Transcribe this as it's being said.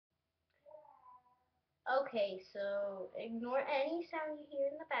Okay, so ignore any sound you hear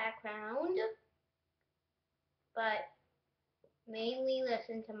in the background, but mainly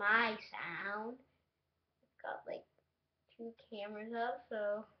listen to my sound. It's got like two cameras up,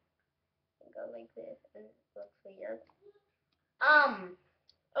 so I go like this and it looks weird.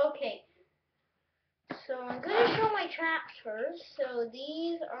 Okay. So I'm gonna show my traps first. So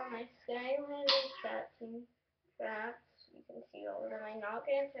these are my Skylander traps and traps. You can see all of them. I'm not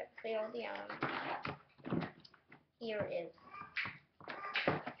gonna say all the Here is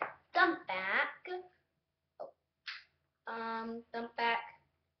dump back. Dump back.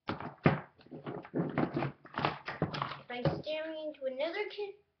 If I'm staring into another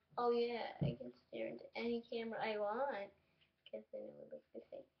oh yeah, I can stare into any camera I want, because then it would look the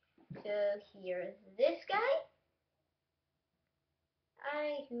same. So here's this guy.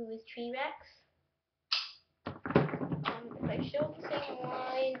 Who is T-Rex. If I show the same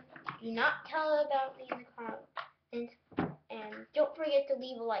one, do not tell about me in the comments, and don't forget to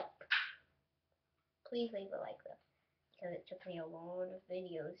leave a like. Please leave a like though, because it took me a lot of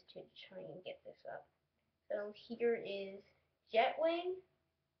videos to try and get this up. So here is Jetwing.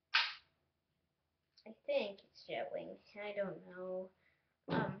 I think it's Jetwing. I don't know.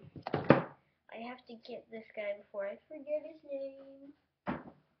 I have to get this guy before I forget his name.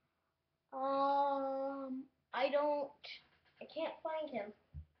 I can't find him.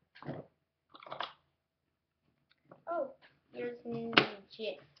 Oh, here's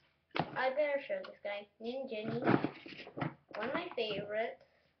Ninja. I better show this guy. Ninja, one of my favorites.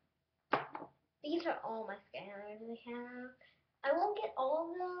 These are all my Skylanders I have. I won't get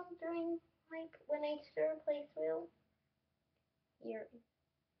all of them during, like, when I start a playthrough. Here.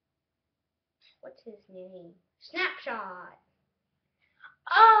 What's his name? Snapshot!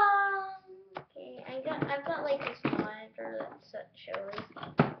 Okay, I've got like this monitor that shows.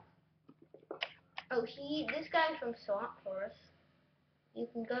 Oh, this guy's from Swamp Forest. You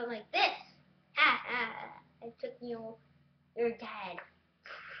can go like this. Ha ha! It took you. You're dead.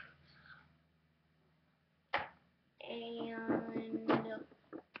 And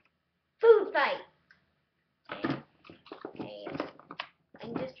food fight. Okay,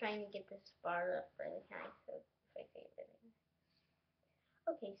 I'm just trying to get this bar up really high, so if I say everything.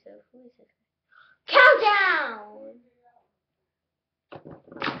 Okay, so who is this guy? Countdown!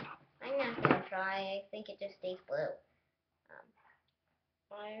 I'm not gonna try. I think it just stays blue.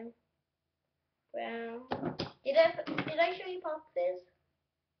 Well, did I show you Pop Fizz?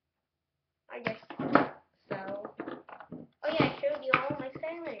 I guess so. Oh yeah, I showed you all my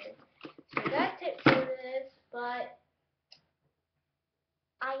Skylanders. So that's it for this, but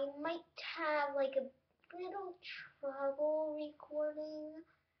I might have like a little trouble recording.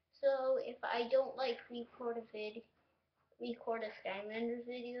 So if I don't like record a Skylanders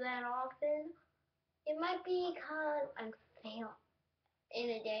video that often, it might be because I'm failing in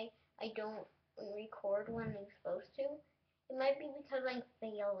a day. I don't record when I'm supposed to. It might be because I'm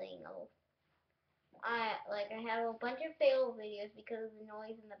failing. I have a bunch of fail videos because of the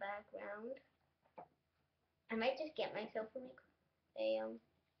noise in the background. I might just get myself a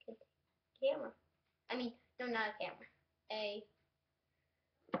camera. I mean, no, not a camera. A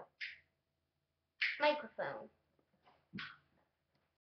microphone.